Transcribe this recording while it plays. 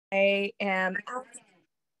I am out.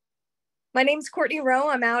 My name's Courtney Rowe.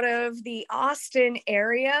 I'm out of the Austin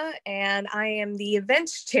area, and I am the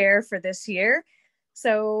events chair for this year.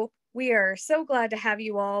 So we are so glad to have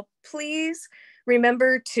you all. Please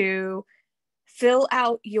remember to fill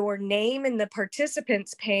out your name in the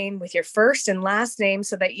participants pane with your first and last name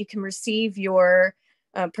so that you can receive your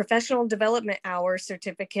professional development hour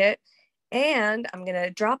certificate. And I'm going to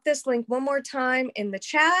drop this link one more time in the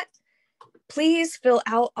chat. Please fill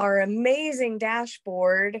out our amazing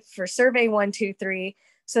dashboard for Survey 123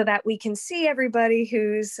 so that we can see everybody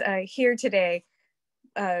who's here today.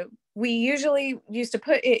 We usually used to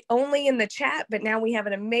put it only in the chat, but now we have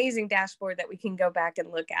an amazing dashboard that we can go back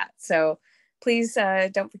and look at. So please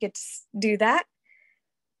don't forget to do that.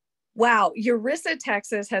 Wow, Eurissa,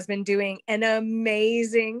 Texas has been doing an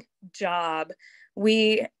amazing job.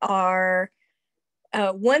 We are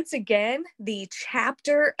once again the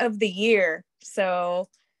chapter of the year. So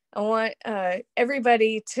I want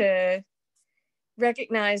everybody to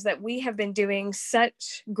recognize that we have been doing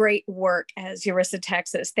such great work as Eurissa,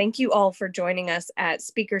 Texas. Thank you all for joining us at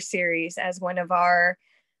Speaker Series as one of our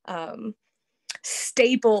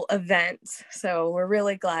staple events. So we're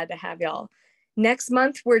really glad to have y'all. Next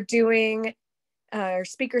month, we're doing our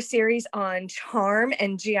speaker series on charm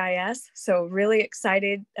and GIS. So really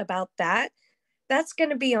excited about that. That's going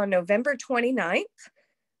to be on November 29th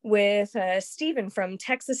with Stephen from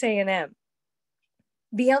Texas A&M.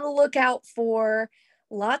 Be on the lookout for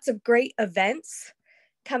lots of great events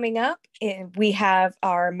coming up. And we have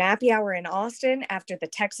our Mappy Hour in Austin after the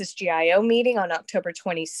Texas GIO meeting on October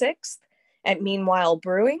 26th at Meanwhile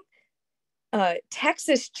Brewing.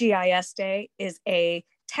 Texas GIS Day is a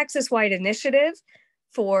Texas-wide initiative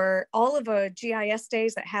for all of the GIS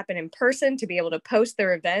days that happen in person to be able to post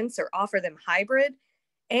their events or offer them hybrid.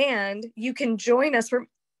 And you can join us from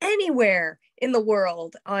anywhere in the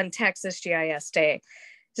world on Texas GIS Day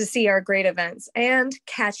to see our great events and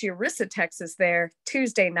catch Eurissa, Texas there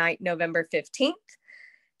Tuesday night, November 15th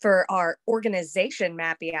for our organization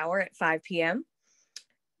Mappy Hour at 5 p.m.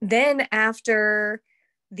 Then after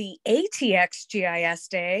the ATX GIS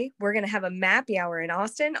Day, we're going to have a Mappy Hour in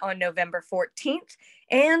Austin on November 14th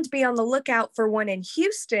and be on the lookout for one in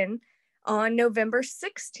Houston on November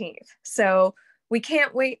 16th. So we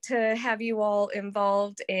can't wait to have you all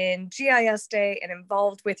involved in GIS Day and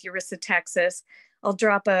involved with Eurissa, Texas. I'll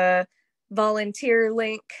drop a volunteer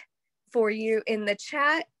link for you in the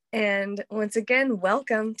chat. And once again,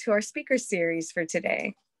 welcome to our speaker series for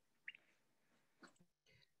today.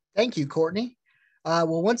 Thank you, Courtney.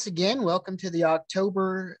 Well, once again, welcome to the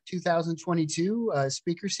October 2022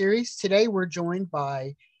 speaker series. Today, we're joined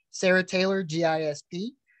by Sarah Taylor,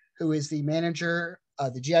 GISP, who is the manager,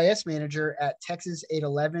 the GIS manager at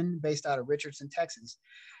Texas811, based out of Richardson, Texas.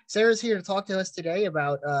 Sarah's here to talk to us today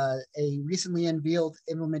about a recently unveiled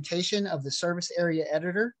implementation of the Service Area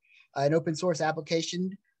Editor, an open source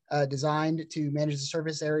application designed to manage the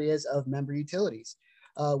service areas of member utilities.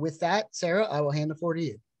 With that, Sarah, I will hand the floor to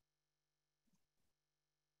you.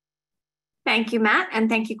 Thank you, Matt, and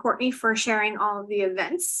thank you, Courtney, for sharing all of the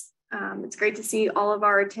events. It's great to see all of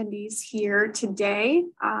our attendees here today.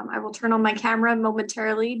 I will turn on my camera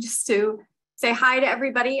momentarily just to say hi to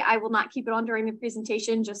everybody. I will not keep it on during the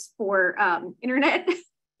presentation just for internet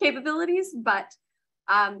capabilities, but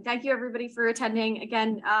thank you everybody for attending.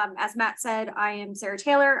 Again, as Matt said, I am Sarah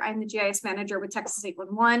Taylor. I'm the GIS manager with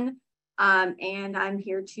Texas811, and I'm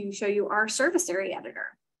here to show you our service area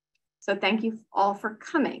editor. So thank you all for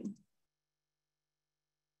coming.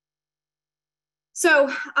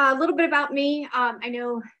 So a little bit about me. I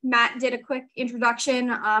know Matt did a quick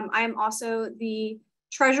introduction. I am also the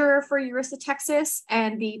treasurer for Eurissa, Texas,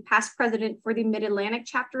 and the past president for the Mid-Atlantic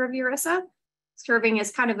chapter of Eurissa, serving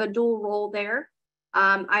as kind of a dual role there.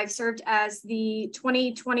 I've served as the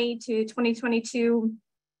 2020 to 2022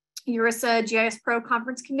 Eurissa GIS Pro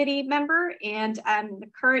Conference Committee member, and I'm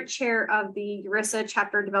the current chair of the Eurissa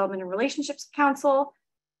Chapter Development and Relationships Council.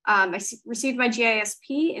 I received my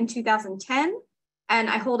GISP in 2010. And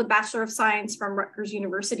I hold a Bachelor of Science from Rutgers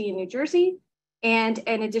University in New Jersey and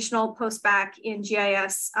an additional post-bac in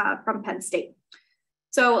GIS from Penn State.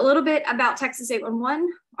 So a little bit about Texas811.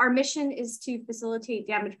 Our mission is to facilitate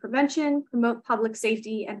damage prevention, promote public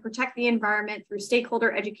safety, and protect the environment through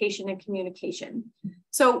stakeholder education and communication.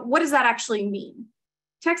 So what does that actually mean?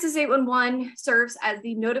 Texas811 serves as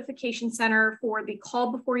the notification center for the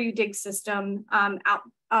call before you dig system out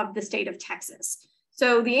of the state of Texas.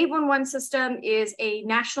 So the 811 system is a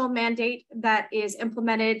national mandate that is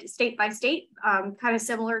implemented state by state, kind of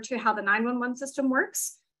similar to how the 911 system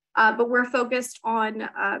works, but we're focused on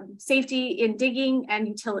safety in digging and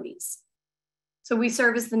utilities. So we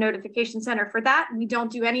serve as the notification center for that. We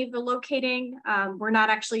don't do any of the locating. We're not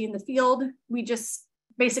actually in the field. We just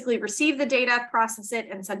basically receive the data, process it,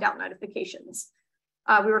 and send out notifications.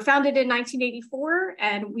 We were founded in 1984,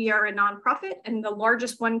 and we are a nonprofit and the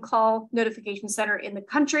largest one-call notification center in the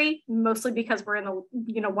country, mostly because we're in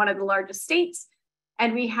the, one of the largest states,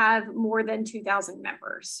 and we have more than 2,000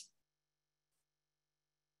 members.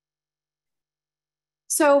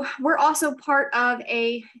 So we're also part of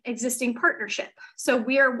an existing partnership. So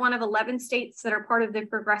we are one of 11 states that are part of the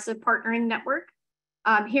Progressive Partnering Network.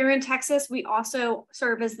 Here in Texas, we also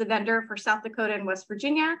serve as the vendor for South Dakota and West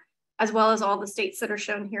Virginia, as well as all the states that are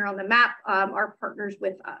shown here on the map are partners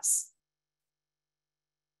with us.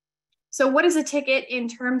 So what is a ticket in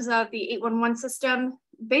terms of the 811 system?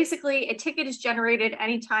 Basically, a ticket is generated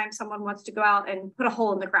anytime someone wants to go out and put a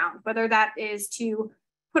hole in the ground, whether that is to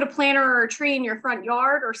put a planter or a tree in your front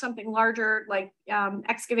yard or something larger like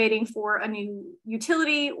excavating for a new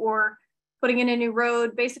utility or putting in a new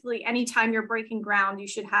road. Basically, anytime you're breaking ground, you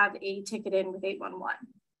should have a ticket in with 811.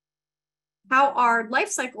 How our life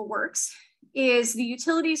cycle works is the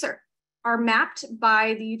utilities are mapped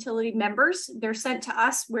by the utility members. They're sent to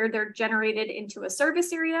us where they're generated into a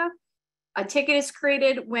service area. A ticket is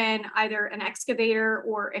created when either an excavator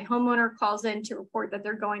or a homeowner calls in to report that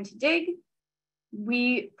they're going to dig.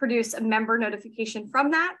 We produce a member notification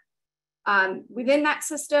from that. Within that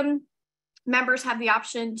system, members have the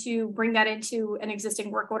option to bring that into an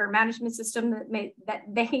existing work order management system that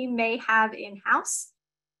they may have in-house.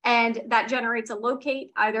 And that generates a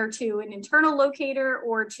locate either to an internal locator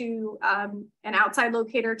or to an outside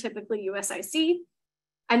locator, typically USIC.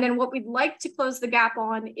 And then what we'd like to close the gap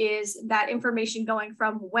on is that information going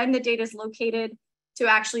from when the data is located to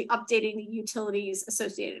actually updating the utilities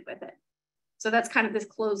associated with it. So that's kind of this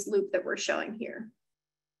closed loop that we're showing here.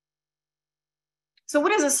 So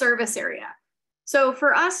what is a service area? So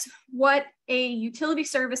for us, what a utility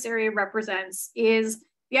service area represents is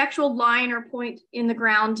the actual line or point in the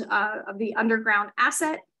ground of the underground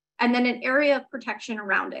asset, and then an area of protection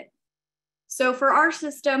around it. So for our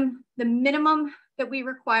system, the minimum that we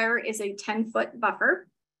require is a 10-foot buffer,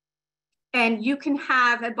 and you can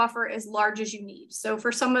have a buffer as large as you need. So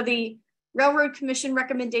for some of the Railroad Commission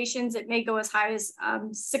recommendations, it may go as high as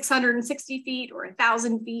 660 feet or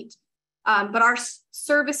 1,000 feet. But our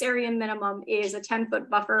service area minimum is a 10-foot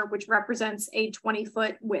buffer, which represents a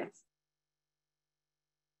 20-foot width.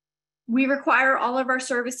 We require all of our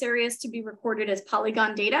service areas to be recorded as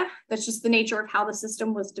polygon data. That's just the nature of how the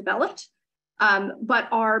system was developed. But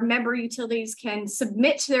our member utilities can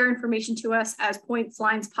submit their information to us as points,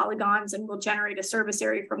 lines, polygons, and we'll generate a service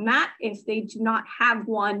area from that if they do not have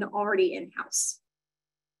one already in-house.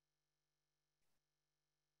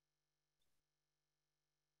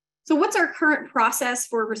 So what's our current process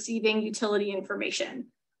for receiving utility information?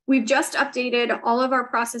 We've just updated all of our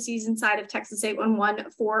processes inside of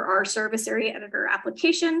Texas811 for our service area editor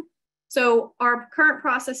application. So our current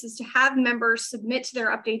process is to have members submit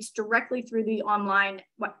their updates directly through the online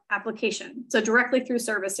application, so directly through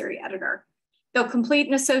service area editor. They'll complete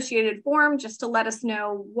an associated form just to let us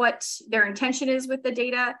know what their intention is with the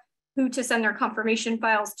data, who to send their confirmation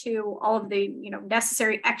files to, all of the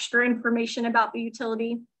necessary extra information about the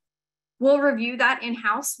utility. We'll review that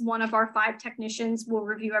in-house. One of our 5 technicians will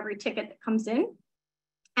review every ticket that comes in,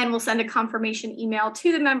 and we'll send a confirmation email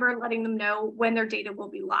to the member letting them know when their data will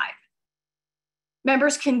be live.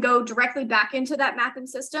 Members can go directly back into that mapping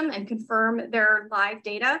system and confirm their live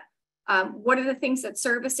data. One of the things that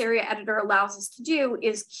Service Area Editor allows us to do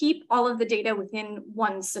is keep all of the data within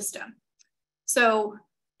one system. So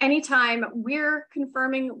anytime we're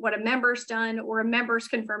confirming what a member's done or a member's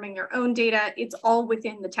confirming their own data, it's all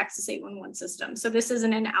within the Texas811 system. So this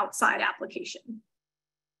isn't an outside application.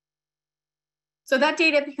 So that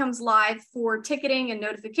data becomes live for ticketing and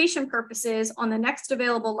notification purposes on the next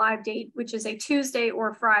available live date, which is a Tuesday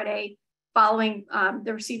or Friday following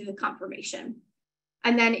the receipt of the confirmation.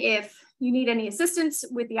 And then if you need any assistance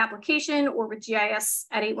with the application or with GIS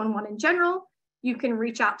at 811 in general, you can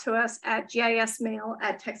reach out to us at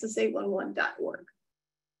gismail@texas811.org.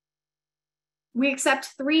 We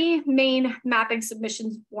accept 3 main mapping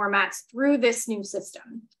submissions formats through this new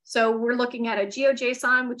system. So we're looking at a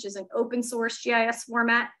GeoJSON, which is an open source GIS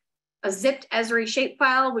format, a zipped Esri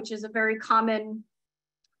shapefile, which is a very common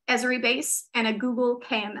Esri base, and a Google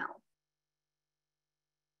KML.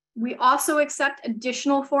 We also accept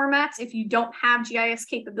additional formats. If you don't have GIS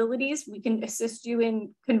capabilities, we can assist you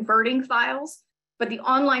in converting files, but the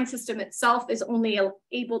online system itself is only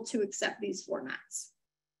able to accept these formats.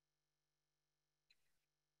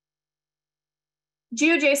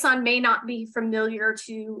 GeoJSON may not be familiar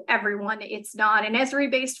to everyone. It's not an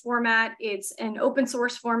Esri-based format. It's an open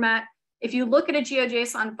source format. If you look at a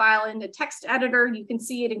GeoJSON file in the text editor, you can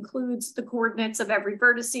see it includes the coordinates of every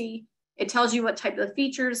vertice. It tells you what type of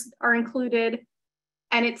features are included,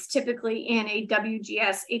 and it's typically in a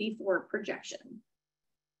WGS 84 projection.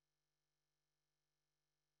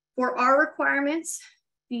 For our requirements,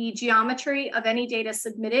 the geometry of any data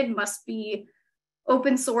submitted must be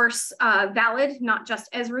open source valid, not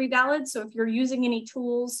just Esri valid. So if you're using any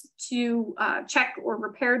tools to check or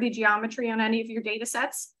repair the geometry on any of your data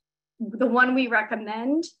sets, the one we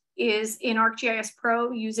recommend is in ArcGIS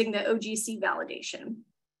Pro using the OGC validation.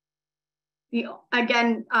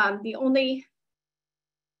 The only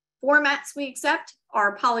formats we accept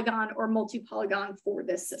are polygon or multi-polygon for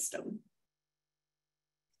this system.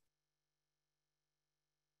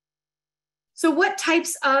 So what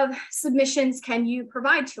types of submissions can you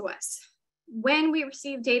provide to us? When we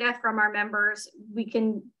receive data from our members, we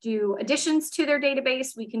can do additions to their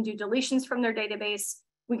database, we can do deletions from their database,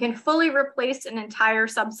 we can fully replace an entire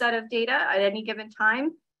subset of data at any given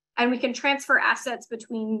time, and we can transfer assets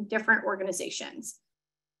between different organizations.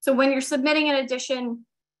 So when you're submitting an addition,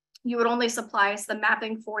 you would only supply us the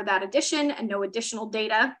mapping for that addition and no additional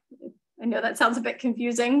data. I know that sounds a bit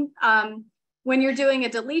confusing. When you're doing a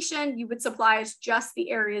deletion, you would supply us just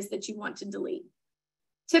the areas that you want to delete.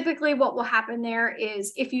 Typically, what will happen there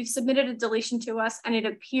is if you've submitted a deletion to us and it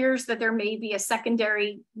appears that there may be a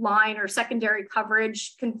secondary line or secondary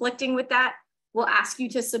coverage conflicting with that, we'll ask you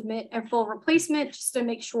to submit a full replacement just to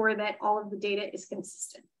make sure that all of the data is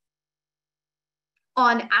consistent.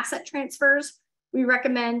 On asset transfers, we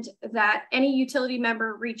recommend that any utility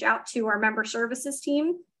member reach out to our member services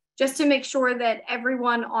team just to make sure that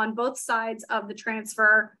everyone on both sides of the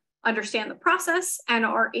transfer understand the process and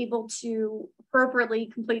are able to appropriately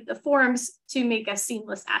complete the forms to make a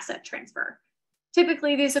seamless asset transfer.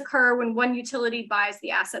 Typically, these occur when one utility buys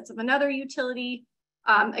the assets of another utility.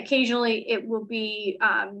 Occasionally, it will be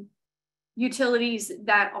utilities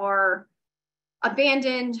that are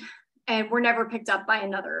abandoned and were never picked up by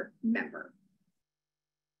another member.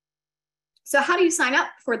 So how do you sign up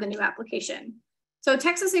for the new application? So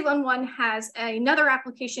Texas811 has another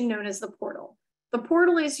application known as the portal. The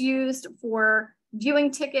portal is used for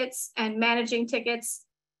viewing tickets and managing tickets,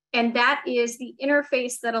 and that is the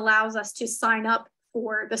interface that allows us to sign up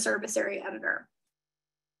for the service area editor.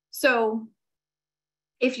 So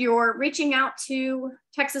if you're reaching out to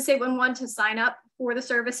Texas811 to sign up for the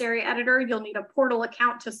service area editor, you'll need a portal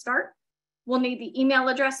account to start. We'll need the email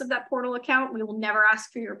address of that portal account. We will never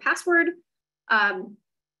ask for your password.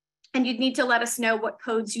 And you'd need to let us know what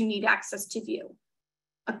codes you need access to view.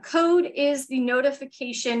 A code is the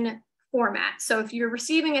notification format. So if you're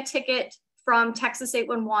receiving a ticket from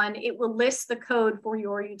Texas811, it will list the code for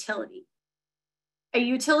your utility. A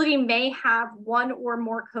utility may have one or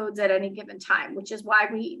more codes at any given time, which is why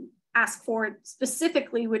we ask for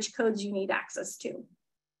specifically which codes you need access to.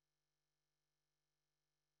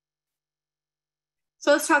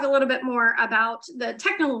 So let's talk a little bit more about the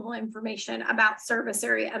technical information about Service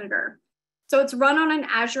Area Editor. So it's run on an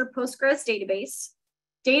Azure Postgres database.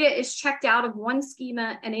 Data is checked out of one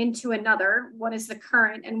schema and into another. One is the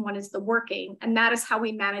current and one is the working, and that is how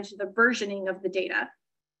we manage the versioning of the data.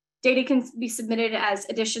 Data can be submitted as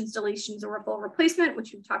additions, deletions, or a full replacement,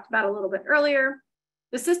 which we talked about a little bit earlier.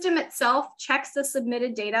 The system itself checks the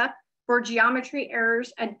submitted data for geometry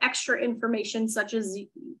errors and extra information such as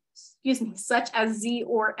Z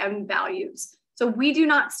or M values. So we do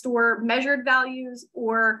not store measured values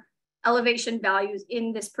or elevation values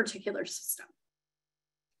in this particular system.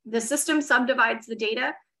 The system subdivides the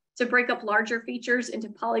data to break up larger features into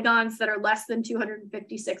polygons that are less than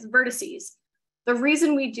 256 vertices. The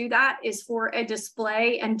reason we do that is for a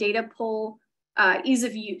display and data pull ease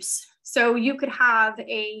of use. So you could have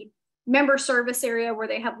a member service area where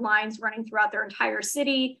they have lines running throughout their entire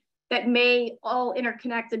city that may all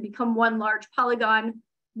interconnect and become one large polygon.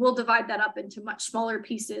 We'll divide that up into much smaller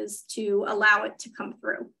pieces to allow it to come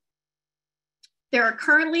through. There are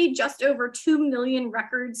currently just over 2 million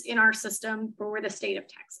records in our system for the state of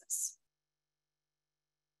Texas.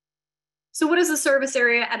 So what does the service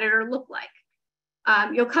area editor look like?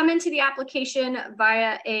 You'll come into the application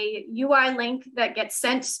via a UI link that gets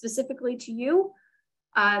sent specifically to you.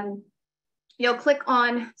 You'll click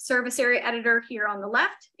on Service Area Editor here on the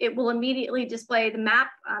left. It will immediately display the map,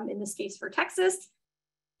 in this case for Texas,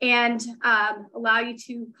 and allow you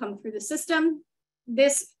to come through the system.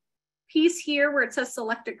 This piece here where it says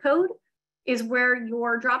select a code is where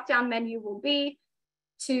your drop-down menu will be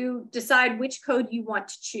to decide which code you want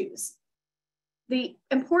to choose. The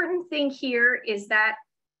important thing here is that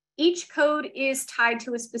each code is tied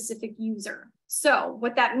to a specific user. So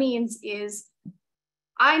what that means is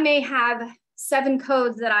I may have 7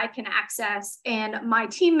 codes that I can access, and my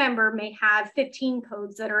team member may have 15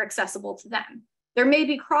 codes that are accessible to them. There may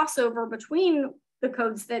be crossover between the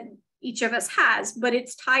codes that each of us has, but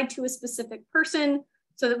it's tied to a specific person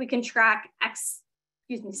so that we can track access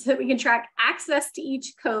to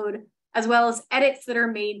each code, as well as edits that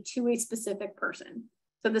are made to a specific person.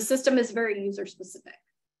 So the system is very user specific.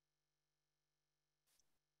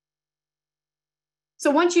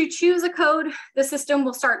 So once you choose a code, the system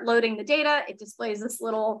will start loading the data. It displays this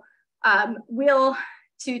little wheel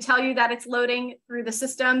to tell you that it's loading through the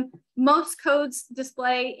system. Most codes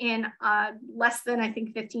display in less than, I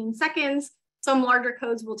think, 15 seconds. Some larger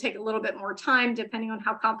codes will take a little bit more time depending on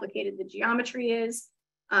how complicated the geometry is.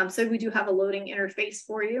 So we do have a loading interface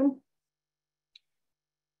for you.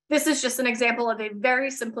 This is just an example of a very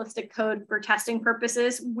simplistic code for testing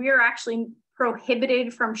purposes. We're actually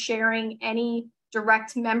prohibited from sharing any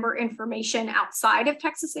direct member information outside of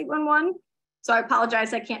Texas811. So I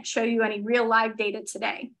apologize, I can't show you any real live data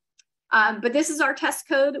today. But this is our test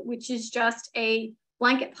code, which is just a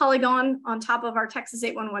blanket polygon on top of our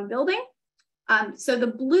Texas811 building. So the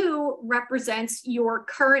blue represents your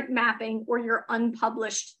current mapping or your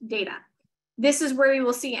unpublished data. This is where you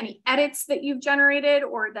will see any edits that you've generated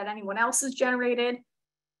or that anyone else has generated,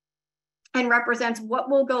 and represents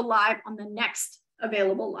what will go live on the next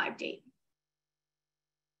available live date.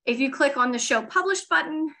 If you click on the Show Published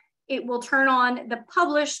button, it will turn on the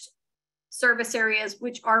published service areas,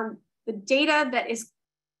 which are the data that is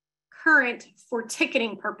current for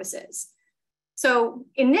ticketing purposes. So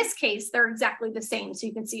in this case, they're exactly the same. So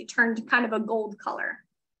you can see it turned kind of a gold color.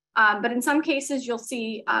 But in some cases, you'll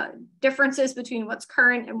see differences between what's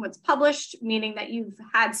current and what's published, meaning that you've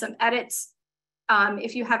had some edits.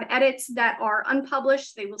 If you have edits that are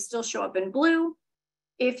unpublished, they will still show up in blue.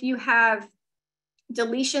 If you have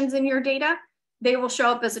deletions in your data, they will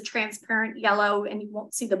show up as a transparent yellow and you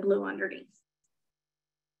won't see the blue underneath.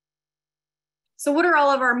 So what are all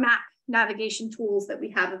of our map navigation tools that we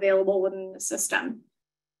have available within the system?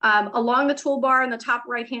 Along the toolbar in the top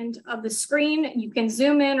right hand of the screen, you can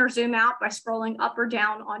zoom in or zoom out by scrolling up or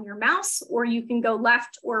down on your mouse, or you can go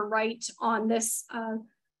left or right on this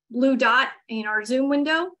blue dot in our zoom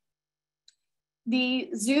window. The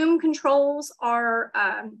zoom controls are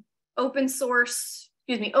open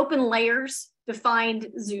layers defined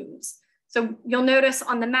zooms. So you'll notice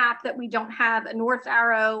on the map that we don't have a north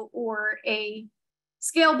arrow or a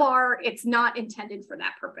scale bar. It's not intended for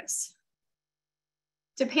that purpose.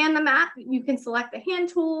 To pan the map, you can select the hand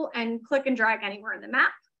tool and click and drag anywhere in the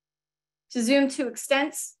map. To zoom to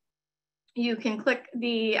extents, you can click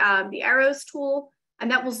the arrows tool,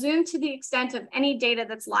 and that will zoom to the extent of any data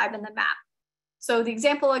that's live in the map. So the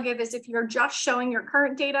example I'll give is if you're just showing your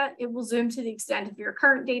current data, it will zoom to the extent of your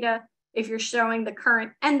current data. If you're showing the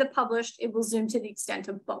current and the published, it will zoom to the extent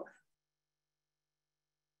of both.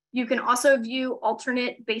 You can also view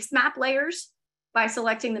alternate base map layers by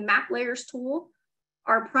selecting the map layers tool.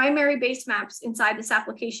 Our primary base maps inside this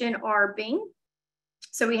application are Bing.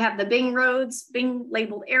 So we have the Bing roads, Bing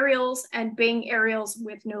labeled aerials, and Bing aerials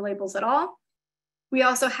with no labels at all. We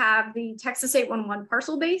also have the Texas811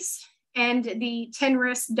 parcel base and the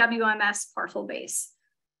TNRIS WMS parcel base.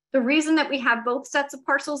 The reason that we have both sets of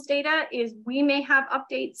parcels data is we may have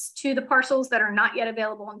updates to the parcels that are not yet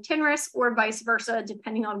available in TNRIS or vice versa,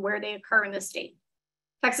 depending on where they occur in the state.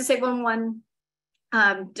 Texas811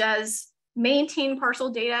 does maintain parcel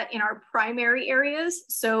data in our primary areas.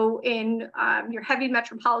 So in your heavy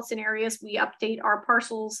metropolitan areas, we update our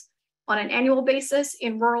parcels on an annual basis.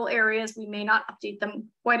 In rural areas, we may not update them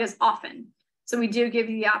quite as often. So we do give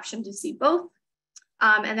you the option to see both.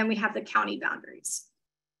 And then we have the county boundaries.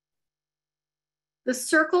 The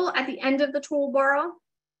circle at the end of the toolbar,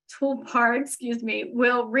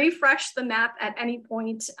 will refresh the map at any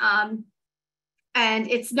point. And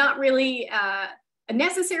it's not really a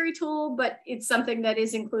necessary tool, but it's something that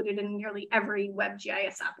is included in nearly every web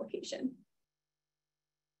GIS application.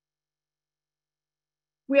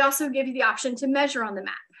 We also give you the option to measure on the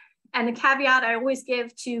map. And the caveat I always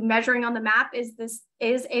give to measuring on the map is this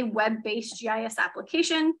is a web-based GIS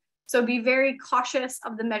application. So be very cautious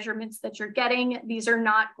of the measurements that you're getting. These are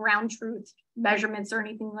not ground truth measurements or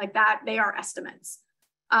anything like that. They are estimates.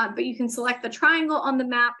 But you can select the triangle on the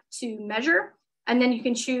map to measure, and then you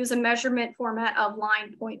can choose a measurement format of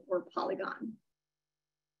line, point, or polygon.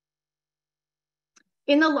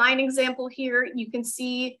 In the line example here, you can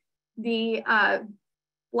see the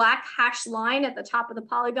black hashed line at the top of the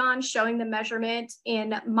polygon showing the measurement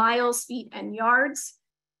in miles, feet, and yards.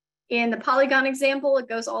 In the polygon example, it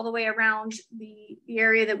goes all the way around the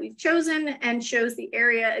area that we've chosen and shows the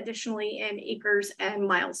area additionally in acres and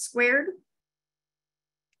miles squared.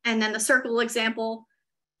 And then the circle example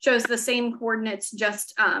shows the same coordinates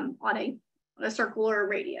just on a circular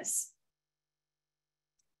radius.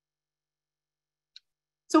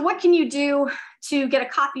 So what can you do to get a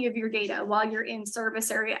copy of your data while you're in Service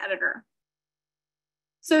Area Editor?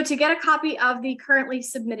 So to get a copy of the currently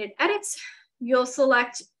submitted edits, you'll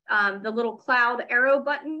select the little cloud arrow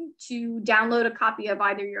button to download a copy of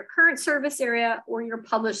either your current service area or your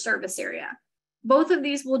published service area. Both of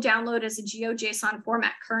these will download as a GeoJSON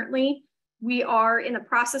format currently. We are in the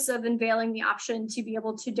process of unveiling the option to be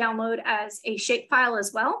able to download as a shapefile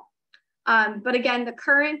as well. But again, the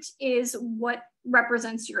current is what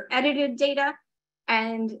represents your edited data,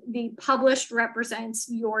 and the published represents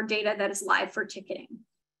your data that is live for ticketing.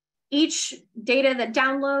 Each data that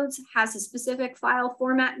downloads has a specific file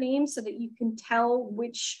format name so that you can tell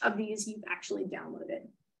which of these you've actually downloaded.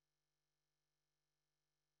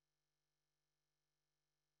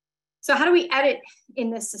 So how do we edit in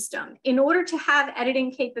this system? In order to have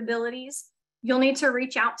editing capabilities, you'll need to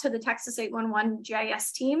reach out to the Texas811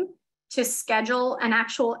 GIS team to schedule an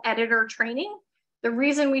actual editor training. The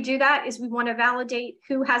reason we do that is we want to validate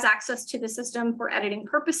who has access to the system for editing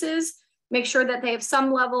purposes, make sure that they have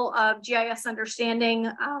some level of GIS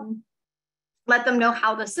understanding, let them know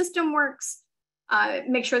how the system works,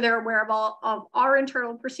 make sure they're aware of all of our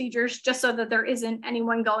internal procedures, just so that there isn't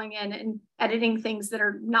anyone going in and editing things that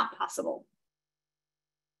are not possible.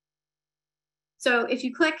 So if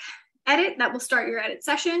you click edit, that will start your edit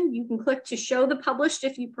session. You can click to show the published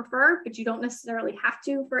if you prefer, but you don't necessarily have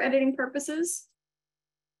to for editing purposes.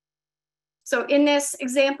 So in this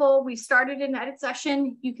example, we started an edit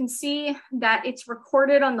session. You can see that it's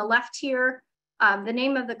recorded on the left here, the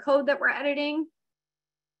name of the code that we're editing.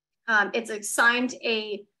 It's assigned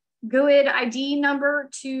a GUID ID number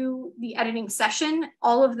to the editing session.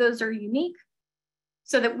 All of those are unique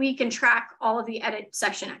so that we can track all of the edit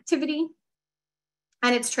session activity.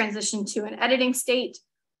 And it's transitioned to an editing state,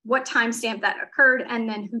 what timestamp that occurred, and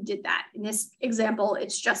then who did that. In this example,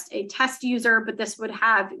 it's just a test user, but this would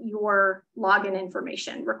have your login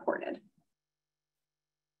information recorded.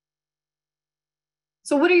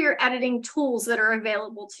 So what are your editing tools that are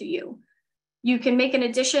available to you? You can make an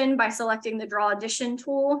addition by selecting the Draw Addition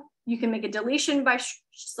tool. You can make a deletion by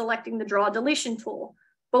selecting the Draw Deletion tool.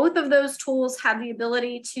 Both of those tools have the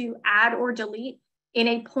ability to add or delete in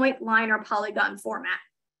a point, line, or polygon format.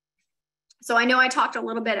 So I know I talked a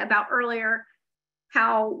little bit about earlier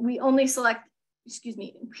how we only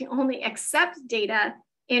we only accept data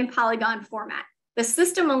in polygon format. The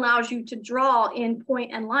system allows you to draw in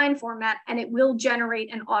point and line format, and it will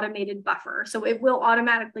generate an automated buffer. So it will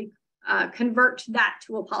automatically convert that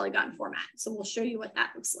to a polygon format. So we'll show you what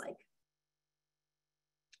that looks like.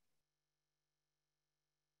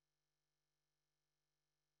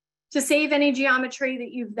 To save any geometry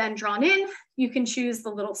that you've then drawn in, you can choose the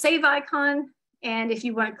little save icon. And if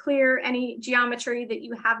you want to clear any geometry that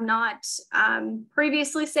you have not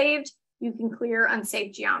previously saved, you can clear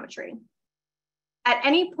unsaved geometry. At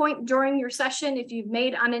any point during your session, if you've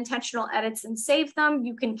made unintentional edits and saved them,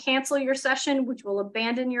 you can cancel your session, which will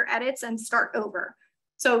abandon your edits and start over.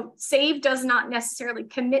 So save does not necessarily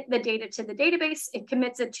commit the data to the database, it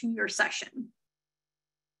commits it to your session.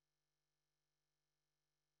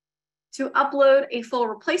 To upload a full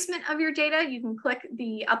replacement of your data, you can click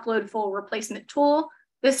the Upload Full Replacement tool.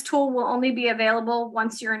 This tool will only be available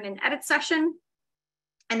once you're in an edit session.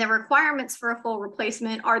 And the requirements for a full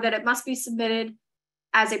replacement are that it must be submitted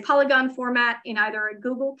as a polygon format in either a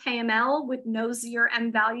Google KML with no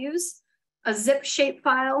ZRM values, a zip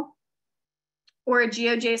shapefile, or a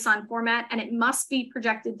GeoJSON format, and it must be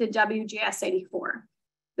projected to WGS84.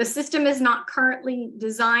 The system is not currently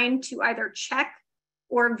designed to either check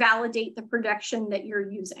or validate the projection that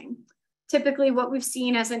you're using. Typically, what we've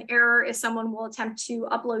seen as an error is someone will attempt to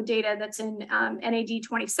upload data that's in NAD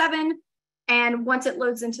 27, and once it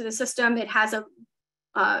loads into the system, it has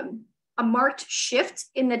a marked shift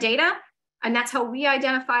in the data, and that's how we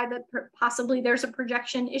identify that possibly there's a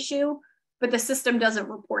projection issue, but the system doesn't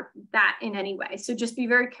report that in any way. So just be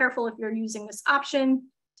very careful if you're using this option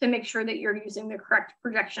to make sure that you're using the correct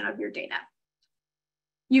projection of your data.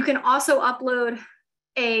 You can also upload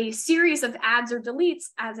a series of adds or deletes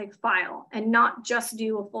as a file and not just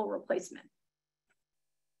do a full replacement.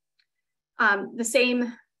 The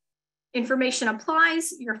same information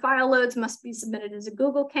applies. Your file loads must be submitted as a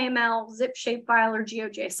Google KML, zip shapefile, or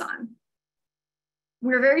GeoJSON.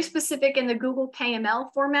 We're very specific in the Google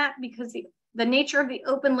KML format because the nature of the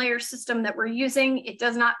open layer system that we're using, it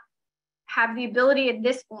does not have the ability at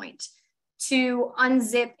this point to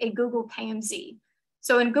unzip a Google KMZ.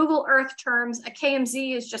 So in Google Earth terms, a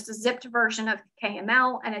KMZ is just a zipped version of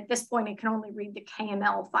KML, and at this point, it can only read the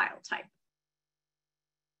KML file type.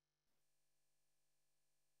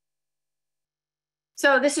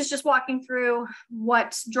 So this is just walking through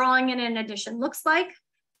what drawing in an addition looks like.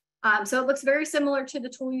 So it looks very similar to the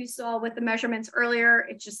tool you saw with the measurements earlier.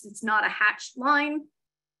 It's not a hatched line.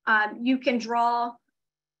 You can draw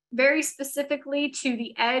very specifically to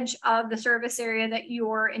the edge of the service area that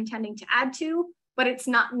you're intending to add to, but it's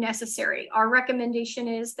not necessary. Our recommendation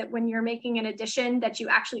is that when you're making an addition that you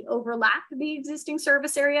actually overlap the existing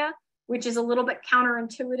service area, which is a little bit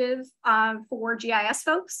counterintuitive for GIS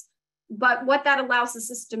folks. But what that allows the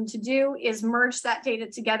system to do is merge that data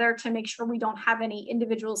together to make sure we don't have any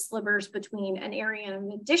individual slivers between an area in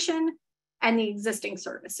an addition and the existing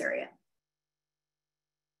service area.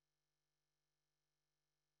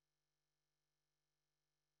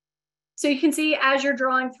 So you can see as you're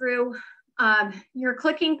drawing through, you're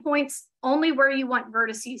clicking points only where you want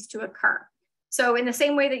vertices to occur. So in the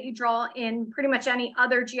same way that you draw in pretty much any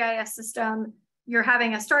other GIS system, you're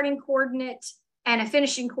having a starting coordinate and a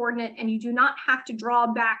finishing coordinate, and you do not have to draw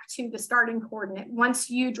back to the starting coordinate. Once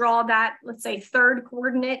you draw that, let's say, third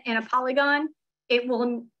coordinate in a polygon, it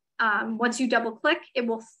will, once you double click, it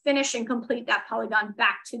will finish and complete that polygon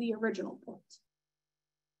back to the original point.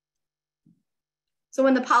 So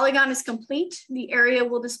when the polygon is complete, the area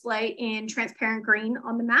will display in transparent green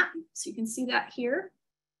on the map. So you can see that here.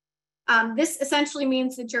 This essentially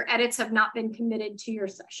means that your edits have not been committed to your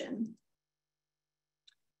session.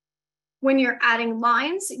 When you're adding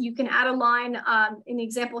lines, you can add a line. In the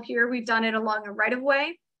example here, we've done it along a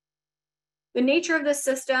right-of-way. The nature of this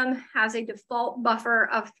system has a default buffer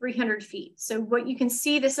of 300 feet. So what you can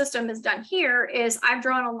see the system has done here is I've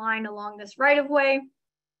drawn a line along this right-of-way,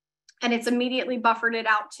 and it's immediately buffered it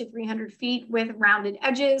out to 300 feet with rounded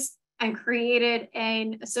edges and created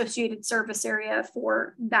an associated surface area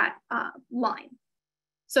for that line.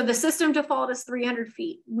 So the system default is 300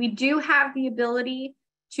 feet. We do have the ability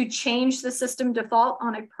to change the system default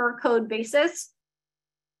on a per code basis.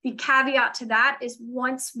 The caveat to that is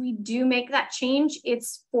once we do make that change,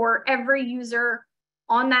 it's for every user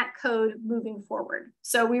on that code moving forward.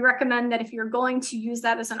 So we recommend that if you're going to use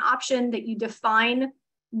that as an option, that you define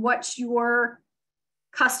what your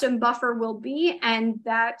custom buffer will be and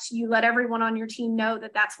that you let everyone on your team know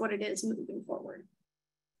that that's what it is moving forward.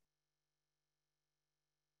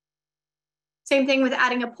 Same thing with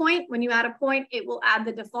adding a point. When you add a point, it will add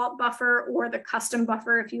the default buffer or the custom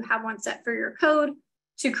buffer if you have one set for your code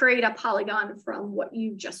to create a polygon from what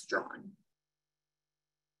you've just drawn.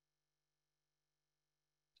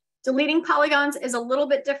 Deleting polygons is a little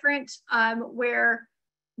bit different where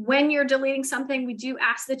when you're deleting something, we do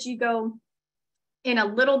ask that you go in a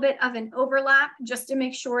little bit of an overlap just to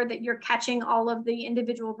make sure that you're catching all of the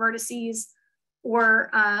individual vertices or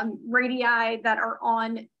radii that are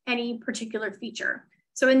on any particular feature.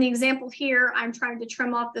 So in the example here, I'm trying to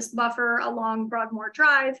trim off this buffer along Broadmoor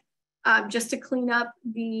Drive just to clean up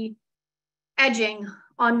the edging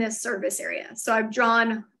on this service area. So I've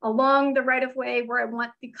drawn along the right-of-way where I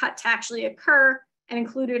want the cut to actually occur and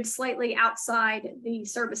included slightly outside the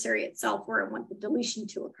service area itself where I want the deletion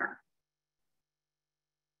to occur.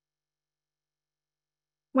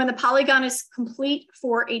 When the polygon is complete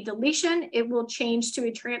for a deletion, it will change to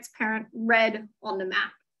a transparent red on the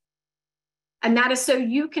map. And that is so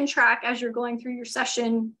you can track as you're going through your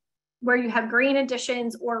session where you have green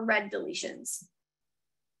additions or red deletions.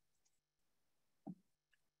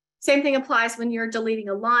 Same thing applies when you're deleting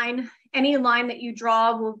a line. Any line that you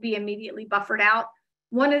draw will be immediately buffered out.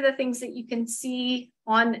 One of the things that you can see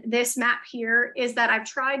on this map here is that I've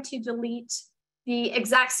tried to delete the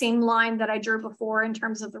exact same line that I drew before in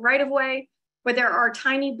terms of the right-of-way, but there are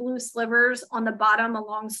tiny blue slivers on the bottom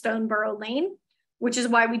along Stoneborough Lane, which is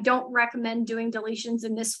why we don't recommend doing deletions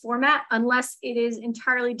in this format unless it is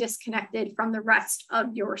entirely disconnected from the rest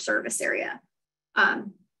of your service area.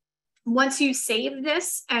 Once you save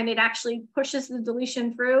this and it actually pushes the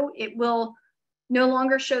deletion through, it will no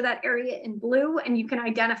longer show that area in blue and you can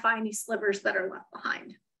identify any slivers that are left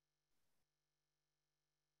behind.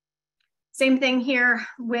 Same thing here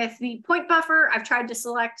with the point buffer. I've tried to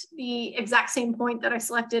select the exact same point that I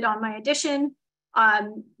selected on my addition.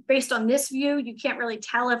 Based on this view, you can't really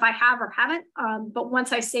tell if I have or haven't, but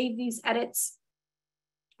once I save these edits,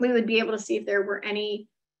 we would be able to see if there were any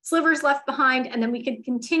slivers left behind, and then we could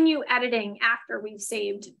continue editing after we've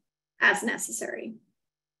saved as necessary.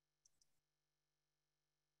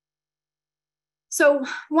 So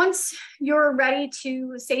once you're ready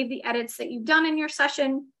to save the edits that you've done in your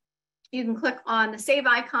session, you can click on the save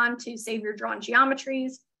icon to save your drawn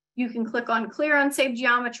geometries. You can click on clear unsaved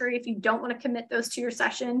geometry if you don't want to commit those to your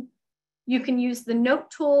session. You can use the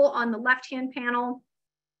note tool on the left-hand panel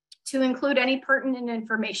to include any pertinent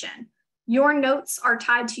information. Your notes are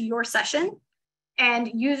tied to your session,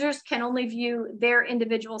 and users can only view their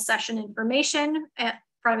individual session information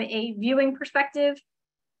from a viewing perspective.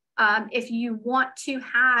 If you want to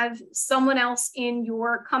have someone else in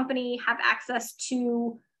your company have access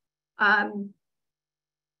to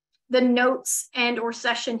the notes and or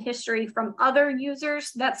session history from other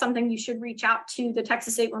users, that's something you should reach out to the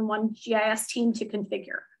Texas811 GIS team to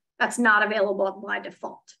configure. That's not available by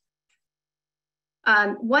default.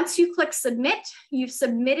 Once you click submit, you've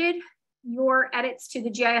submitted your edits to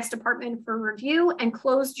the GIS department for review and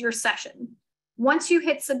closed your session. Once you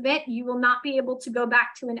hit submit, you will not be able to go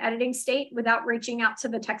back to an editing state without reaching out to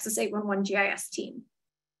the Texas811 GIS team.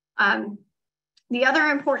 The other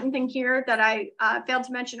important thing here that I failed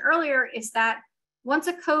to mention earlier is that once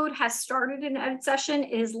a code has started an edit session,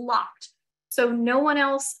 it is locked. So no one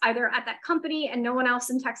else either at that company and no one else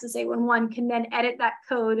in Texas811 can then edit that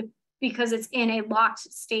code because it's in a locked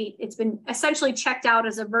state. It's been essentially checked out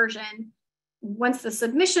as a version. Once the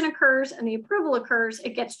submission occurs and the approval occurs,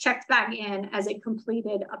 it gets checked back in as a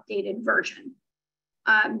completed, updated version.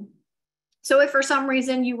 So if for some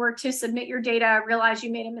reason you were to submit your data, realize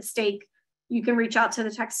you made a mistake, you can reach out to the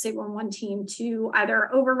Texas811 team to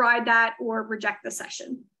either override that or reject the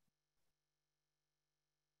session.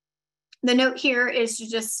 The note here is to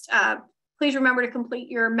just please remember to complete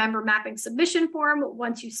your member mapping submission form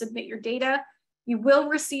once you submit your data. You will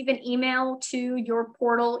receive an email to your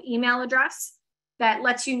portal email address that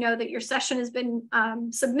lets you know that your session has been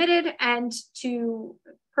submitted and to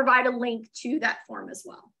provide a link to that form as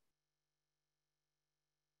well.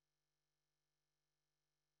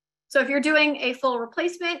 So if you're doing a full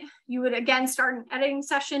replacement, you would again start an editing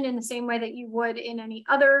session in the same way that you would in any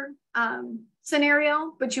other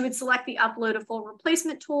scenario, but you would select the upload a full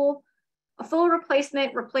replacement tool. A full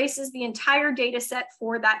replacement replaces the entire data set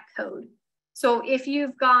for that code. So if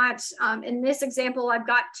you've got, in this example, I've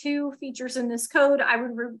got 2 features in this code, I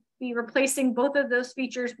would be replacing both of those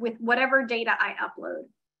features with whatever data I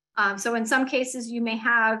upload. So in some cases, you may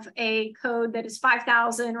have a code that is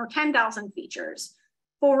 5,000 or 10,000 features.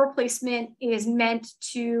 Full replacement is meant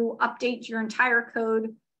to update your entire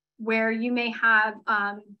code where you may have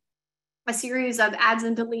a series of adds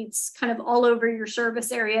and deletes kind of all over your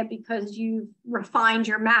service area because you've refined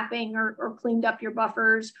your mapping or cleaned up your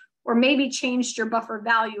buffers, or maybe changed your buffer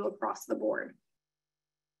value across the board.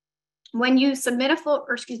 When you submit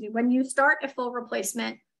when you start a full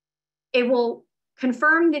replacement, it will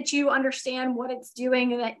confirm that you understand what it's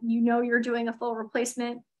doing and that you know you're doing a full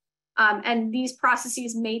replacement. And these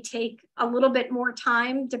processes may take a little bit more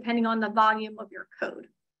time depending on the volume of your code.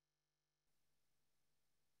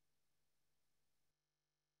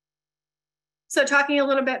 So talking a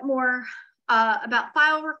little bit more about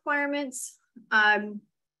file requirements.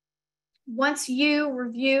 Once you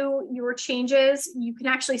review your changes, you can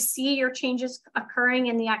actually see your changes occurring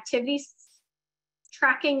in the activities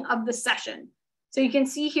tracking of the session. So you can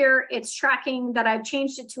see here, it's tracking that I've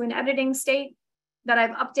changed it to an editing state, that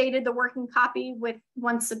I've updated the working copy with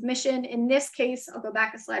one submission. In this case, I'll go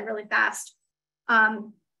back a slide really fast.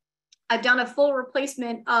 I've done a full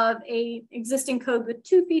replacement of a existing code with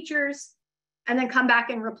 2 features and then come back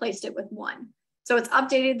and replaced it with 1. So it's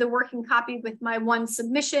updated the working copy with my 1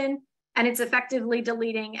 submission, and it's effectively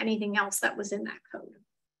deleting anything else that was in that code.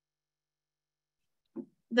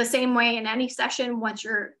 The same way in any session, once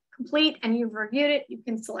you're complete and you've reviewed it, you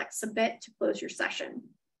can select submit to close your session.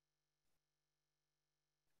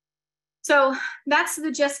 So that's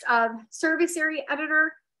the gist of Service Area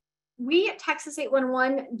Editor. We at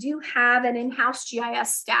Texas811 do have an in-house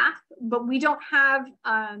GIS staff, but we don't have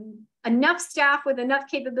enough staff with enough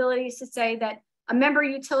capabilities to say that a member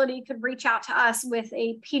utility could reach out to us with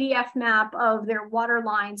a PDF map of their water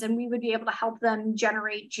lines, and we would be able to help them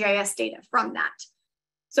generate GIS data from that.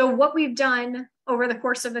 So what we've done over the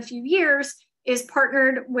course of a few years is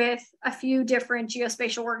partnered with a few different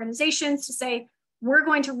geospatial organizations to say, we're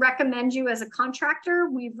going to recommend you as a contractor.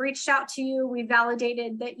 We've reached out to you. We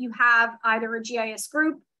validated that you have either a GIS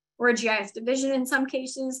group or a GIS division in some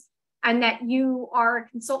cases, and that you are a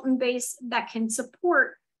consultant base that can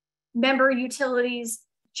support member utilities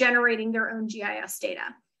generating their own GIS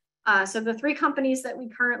data. So the 3 companies that we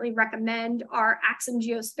currently recommend are Axum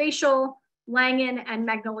Geospatial, Langen, and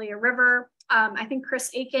Magnolia River. I think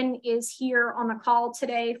Chris Aiken is here on the call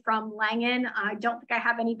today from Langen. I don't think I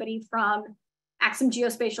have anybody from Axum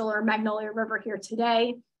Geospatial or Magnolia River here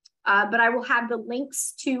today. But I will have the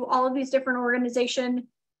links to all of these different organizations,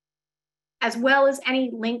 as well as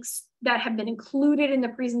any links that have been included in the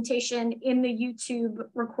presentation in the YouTube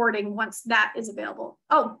recording once that is available.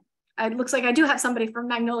 Oh, it looks like I do have somebody from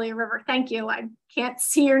Magnolia River. Thank you. I can't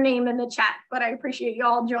see your name in the chat, but I appreciate you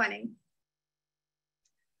all joining.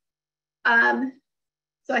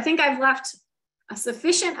 So I think I've left a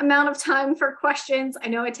sufficient amount of time for questions. I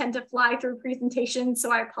know I tend to fly through presentations,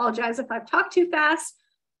 so I apologize if I've talked too fast,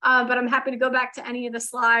 but I'm happy to go back to any of the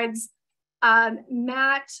slides.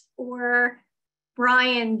 Matt or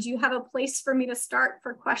Brian, do you have a place for me to start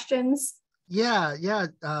for questions? Yeah,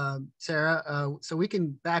 Sarah. So we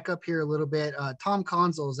can back up here a little bit. Tom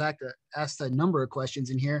Consul has asked a number of questions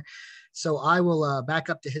in here. So I will back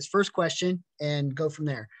up to his first question and go from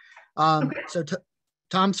there. Okay. So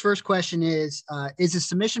Tom's first question is the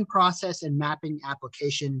submission process and mapping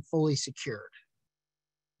application fully secured?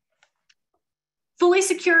 Fully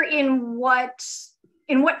secure in what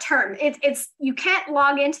term? It's you can't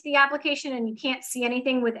log into the application and you can't see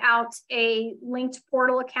anything without a linked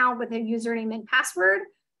portal account with a username and password.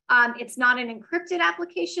 It's not an encrypted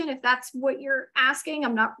application. If that's what you're asking,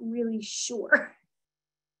 I'm not really sure.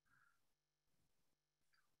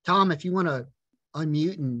 Tom, if you want to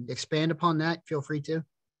unmute and expand upon that, feel free to.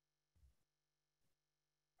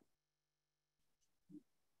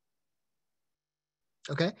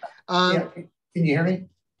 Okay. Yeah, can you hear me?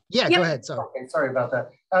 Yeah, yep. Go ahead. Sorry. Okay, sorry about that.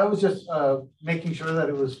 I was just making sure that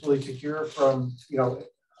it was fully secure from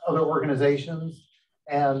other organizations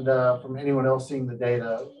and from anyone else seeing the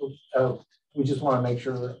data. We just want to make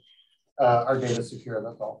sure that our data is secure.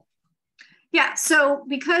 That's all. Yeah, so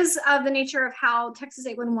because of the nature of how Texas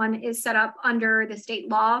 811 is set up under the state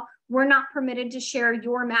law, we're not permitted to share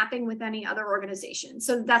your mapping with any other organization.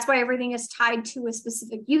 So that's why everything is tied to a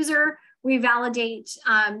specific user. We validate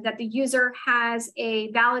that the user has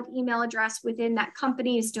a valid email address within that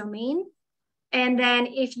company's domain. And then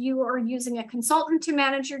if you are using a consultant to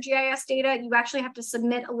manage your GIS data, you actually have to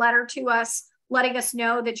submit a letter to us letting us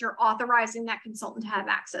know that you're authorizing that consultant to have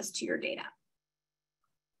access to your data.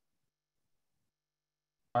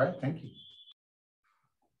 All right, thank you.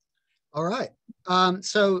 All right.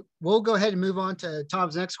 So we'll go ahead and move on to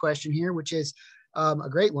Tom's next question here, which is a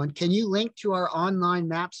great one. Can you link to our online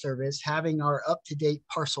map service having our up-to-date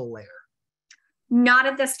parcel layer? Not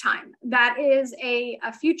at this time. That is a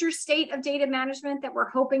future state of data management that we're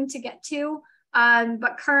hoping to get to.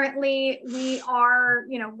 But currently we are,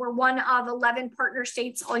 we're one of 11 partner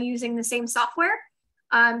states all using the same software.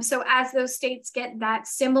 So as those states get that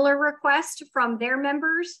similar request from their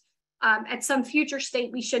members, at some future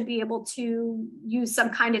state, we should be able to use some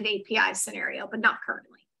kind of API scenario, but not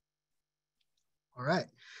currently. All right.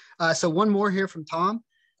 So one more here from Tom.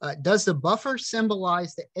 Does the buffer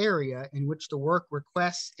symbolize the area in which the work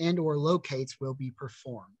requests and or locates will be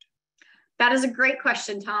performed? That is a great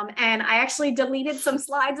question, Tom. And I actually deleted some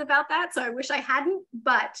slides about that, so I wish I hadn't,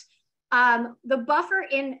 but the buffer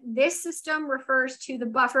in this system refers to the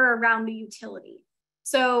buffer around the utility.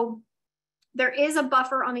 So there is a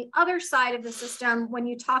buffer on the other side of the system when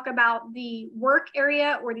you talk about the work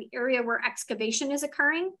area or the area where excavation is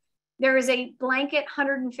occurring. There is a blanket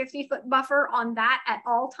 150-foot buffer on that at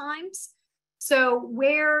all times. So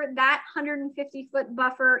where that 150-foot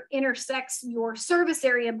buffer intersects your service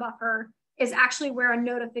area buffer is actually where a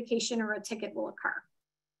notification or a ticket will occur.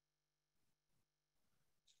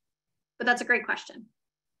 But that's a great question.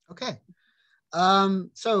 Okay.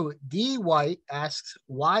 So D White asks,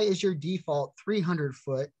 why is your default 300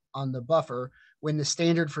 foot on the buffer when the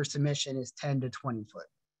standard for submission is 10 to 20 foot?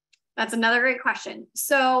 That's another great question.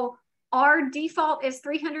 So our default is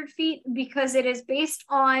 300 feet because it is based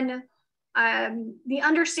on the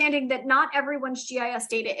understanding that not everyone's GIS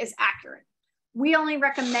data is accurate. We only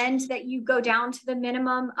recommend that you go down to the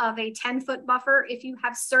minimum of a 10-foot buffer if you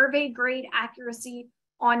have survey grade accuracy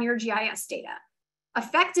on your GIS data.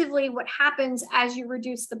 Effectively, what happens as you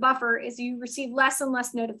reduce the buffer is you receive less and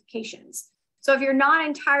less notifications. So if you're not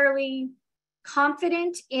entirely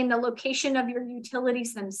confident in the location of your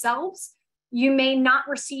utilities themselves, you may not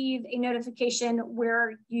receive a notification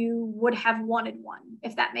where you would have wanted one,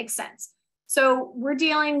 if that makes sense. So we're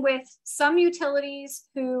dealing with some utilities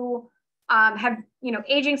who have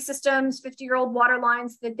aging systems, 50-year-old water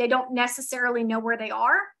lines that they don't necessarily know where they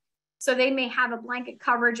are. So they may have a blanket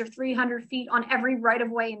coverage of 300 feet on every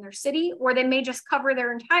right-of-way in their city, or they may just cover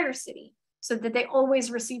their entire city so that they always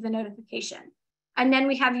receive a notification. And then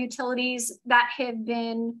we have utilities that have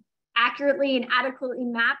been accurately and adequately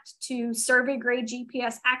mapped to survey grade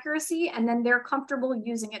GPS accuracy, and then they're comfortable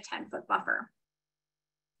using a 10-foot buffer.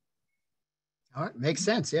 All right, makes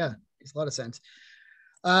sense. Yeah, makes a lot of sense.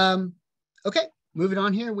 Okay, moving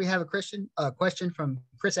on here, we have a question from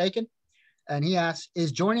Chris Aiken, and he asks,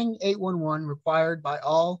 is joining 811 required by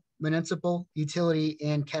all municipal, utility,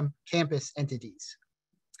 and campus entities?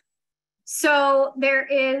 So there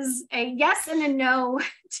is a yes and a no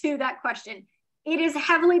to that question. It is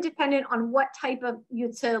heavily dependent on what type of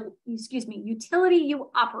utility you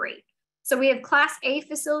operate. So we have Class A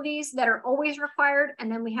facilities that are always required,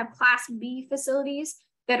 and then we have Class B facilities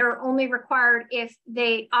that are only required if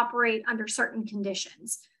they operate under certain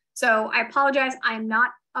conditions. So I apologize, I'm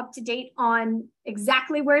not up to date on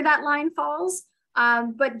exactly where that line falls,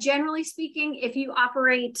 but generally speaking, if you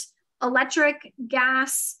operate electric,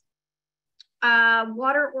 gas,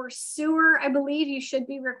 water or sewer, I believe you should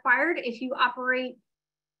be required. If you operate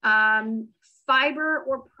fiber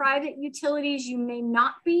or private utilities, you may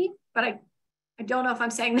not be, but I don't know if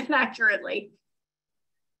I'm saying that accurately.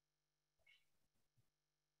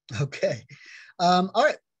 Okay. All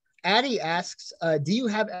right. Addie asks, do you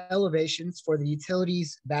have elevations for the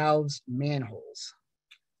utilities, valves, manholes?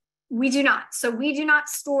 We do not. So we do not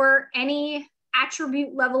store any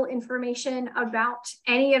attribute level information about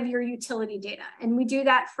any of your utility data. And we do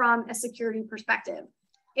that from a security perspective.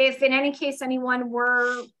 If in any case anyone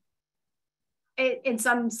were in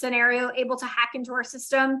some scenario able to hack into our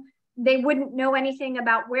system, they wouldn't know anything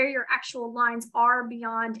about where your actual lines are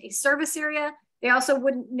beyond a service area. They also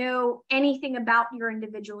wouldn't know anything about your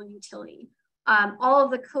individual utility. All of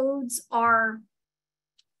the codes are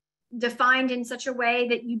defined in such a way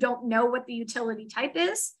that you don't know what the utility type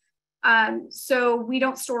is. So we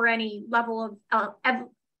don't store any level of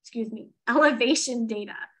elevation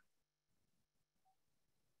data.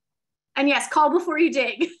 And yes, call before you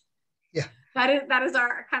dig. Yeah. That is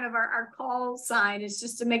our kind of our call sign, is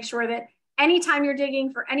just to make sure that anytime you're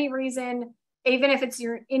digging for any reason, even if it's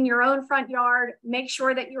in your own front yard, make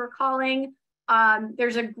sure that you're calling.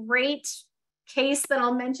 There's a great case that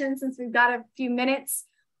I'll mention since we've got a few minutes,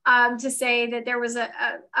 to say that there was a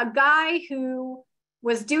guy who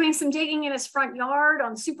was doing some digging in his front yard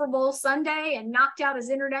on Super Bowl Sunday and knocked out his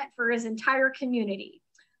internet for his entire community.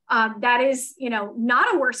 That is,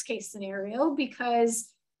 not a worst case scenario because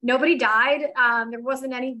nobody died. There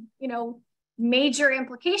wasn't any, major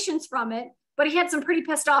implications from it, but he had some pretty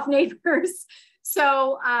pissed off neighbors.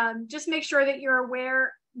 So just make sure that you're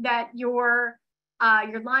aware that your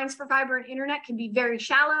lines for fiber and internet can be very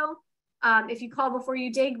shallow. If you call before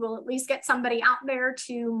you dig, we'll at least get somebody out there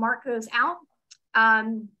to mark those out.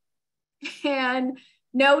 And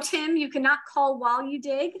no, Tim, you cannot call while you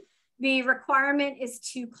dig. The requirement is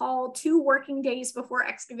to call 2 working days before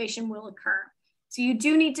excavation will occur. So you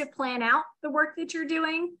do need to plan out the work that you're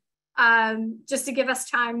doing, just to give us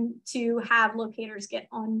time to have locators get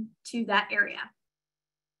on to that area.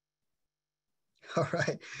 All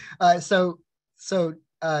right. So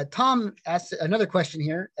Tom asked another question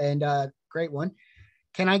here, and great one.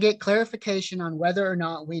 Can I get clarification on whether or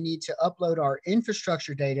not we need to upload our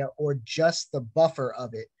infrastructure data or just the buffer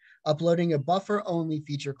of it? Uploading a buffer only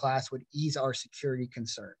feature class would ease our security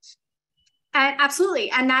concerns.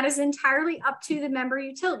 Absolutely. And that is entirely up to the member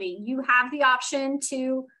utility. You have the option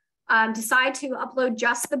to decide to upload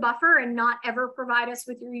just the buffer and not ever provide us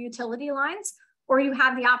with your utility lines, or you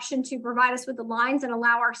have the option to provide us with the lines and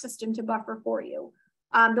allow our system to buffer for you.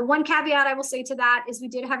 The one caveat I will say to that is we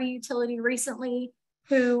did have a utility recently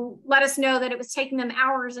who let us know that it was taking them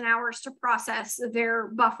hours and hours to process their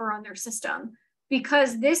buffer on their system.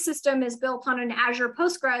 Because this system is built on an Azure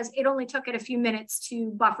Postgres, it only took it a few minutes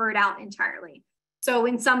to buffer it out entirely. So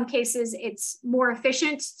in some cases, it's more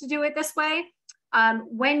efficient to do it this way.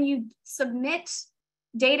 When you submit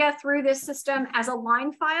data through this system as a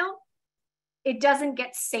line file, it doesn't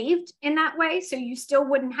get saved in that way. So you still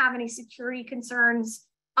wouldn't have any security concerns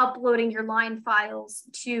uploading your line files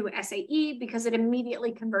to SAE because it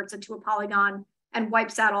immediately converts it to a polygon and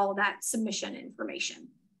wipes out all of that submission information.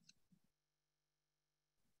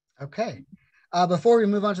 Okay. Before we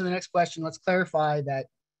move on to the next question, let's clarify that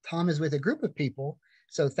Tom is with a group of people.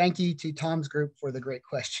 So thank you to Tom's group for the great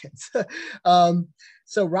questions.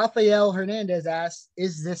 So Rafael Hernandez asks,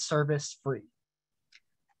 is this service free?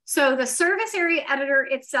 So the service area editor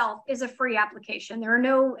itself is a free application. There are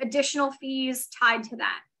no additional fees tied to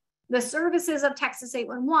that. The services of Texas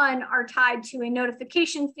 811 are tied to a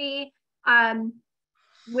notification fee,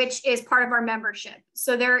 which is part of our membership.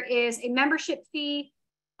 So there is a membership fee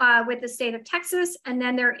with the state of Texas, and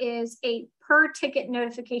then there is a per ticket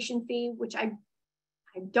notification fee, which I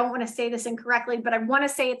don't want to say this incorrectly, but I want to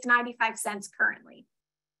say it's 95 cents currently.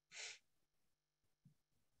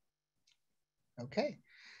 Okay.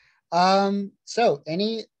 So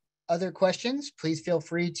any other questions, please feel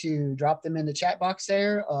free to drop them in the chat box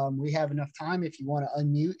there. We have enough time if you want to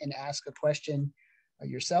unmute and ask a question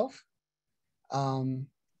yourself.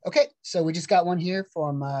 Okay, so we just got one here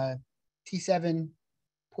from T7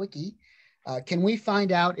 Quickie. Can we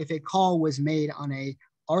find out if a call was made on a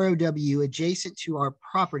ROW adjacent to our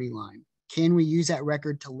property line? Can we use that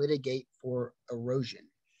record to litigate for erosion?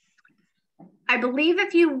 I believe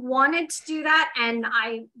if you wanted to do that, and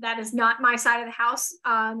that is not my side of the house,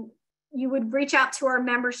 you would reach out to our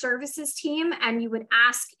member services team and you would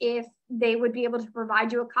ask if they would be able to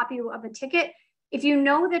provide you a copy of a ticket. If you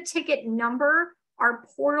know the ticket number, our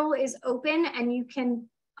portal is open and you can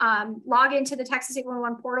log into the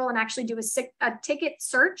Texas811 portal and actually do a ticket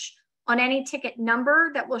search on any ticket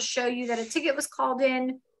number that will show you that a ticket was called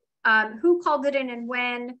in, who called it in and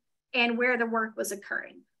when, and where the work was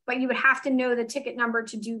occurring. But you would have to know the ticket number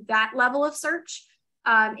to do that level of search.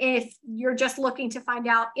 If you're just looking to find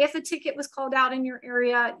out if a ticket was called out in your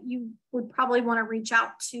area, you would probably want to reach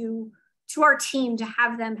out to our team to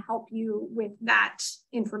have them help you with that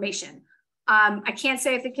information. I can't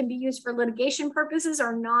say if it can be used for litigation purposes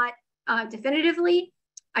or not definitively.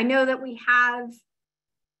 I know that we have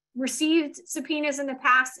received subpoenas in the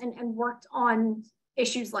past and worked on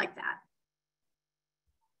issues like that.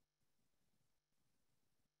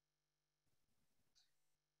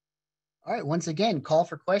 All right, once again, call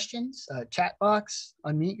for questions. Chat box,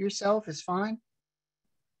 unmute yourself is fine.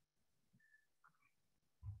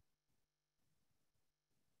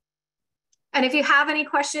 And if you have any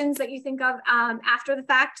questions that you think of after the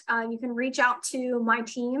fact, you can reach out to my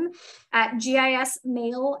team at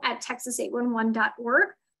gismail@texas811.org.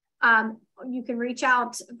 You can reach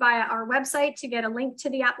out via our website to get a link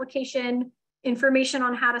to the application, information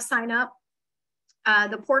on how to sign up.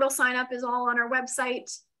 The portal sign up is all on our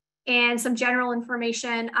website, and some general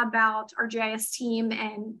information about our GIS team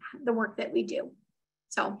and the work that we do.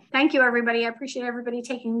 So thank you, everybody. I appreciate everybody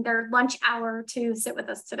taking their lunch hour to sit with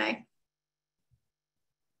us today.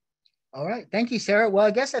 All right. Thank you, Sarah. Well,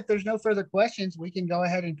 I guess if there's no further questions, we can go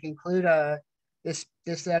ahead and conclude this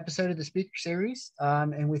episode of the speaker series.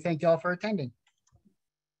 And we thank you all for attending.